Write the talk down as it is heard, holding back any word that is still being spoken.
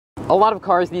A lot of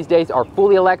cars these days are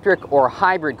fully electric or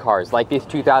hybrid cars like this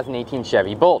 2018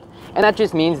 Chevy Bolt. And that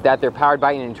just means that they're powered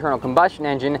by an internal combustion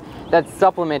engine that's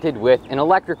supplemented with an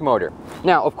electric motor.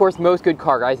 Now, of course, most good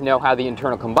car guys know how the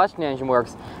internal combustion engine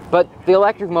works, but the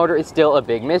electric motor is still a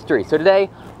big mystery. So today,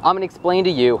 I'm going to explain to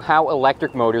you how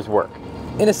electric motors work.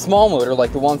 In a small motor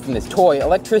like the one from this toy,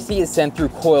 electricity is sent through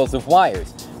coils of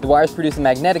wires. The wires produce a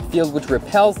magnetic field which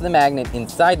repels the magnet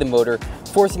inside the motor,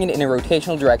 forcing it in a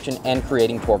rotational direction and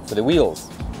creating torque for the wheels.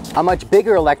 A much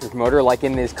bigger electric motor, like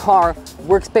in this car,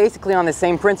 works basically on the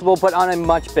same principle but on a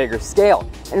much bigger scale.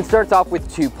 And it starts off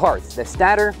with two parts, the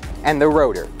stator and the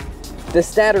rotor. The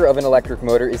stator of an electric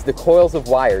motor is the coils of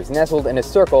wires nestled in a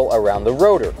circle around the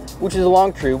rotor, which is a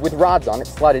long tube with rods on it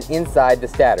slotted inside the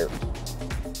stator.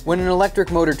 When an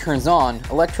electric motor turns on,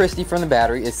 electricity from the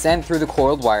battery is sent through the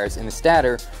coiled wires in the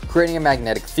stator, creating a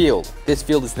magnetic field. This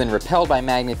field is then repelled by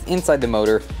magnets inside the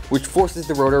motor, which forces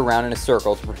the rotor around in a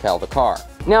circle to propel the car.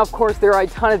 Now, of course, there are a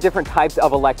ton of different types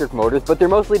of electric motors, but they're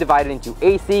mostly divided into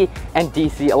AC and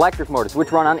DC electric motors,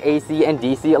 which run on AC and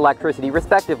DC electricity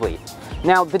respectively.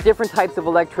 Now, the different types of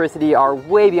electricity are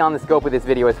way beyond the scope of this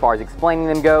video as far as explaining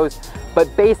them goes,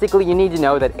 but basically you need to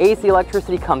know that AC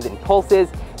electricity comes in pulses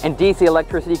and DC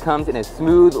electricity comes in a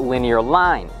smooth linear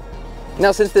line.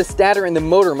 Now, since the stator in the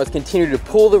motor must continue to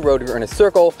pull the rotor in a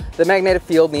circle, the magnetic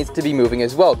field needs to be moving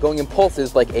as well, going in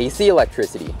pulses like AC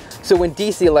electricity. So when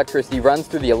DC electricity runs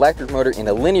through the electric motor in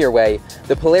a linear way,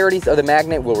 the polarities of the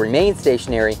magnet will remain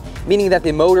stationary, meaning that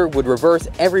the motor would reverse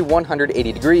every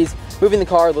 180 degrees, moving the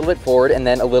car a little bit forward and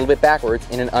then a little bit backwards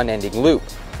in an unending loop.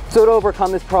 So to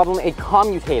overcome this problem, a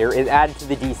commutator is added to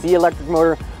the DC electric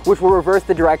motor, which will reverse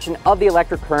the direction of the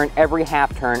electric current every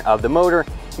half turn of the motor,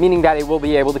 meaning that it will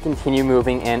be able to continue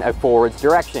moving in a forwards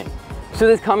direction. So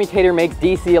this commutator makes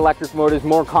DC electric motors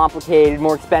more complicated,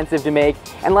 more expensive to make,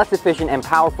 and less efficient and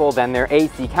powerful than their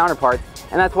AC counterparts,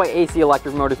 and that's why AC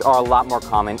electric motors are a lot more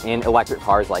common in electric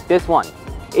cars like this one.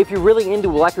 If you're really into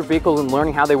electric vehicles and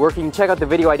learning how they work, you can check out the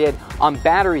video I did on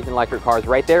batteries in electric cars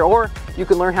right there, or you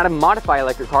can learn how to modify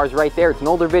electric cars right there. It's an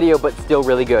older video, but still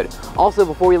really good. Also,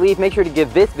 before we leave, make sure to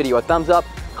give this video a thumbs up,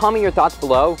 comment your thoughts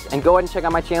below, and go ahead and check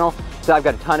out my channel, because I've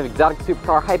got a ton of exotic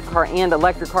supercar, hypercar, and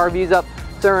electric car reviews up.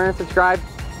 So remember to subscribe,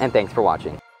 and thanks for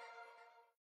watching.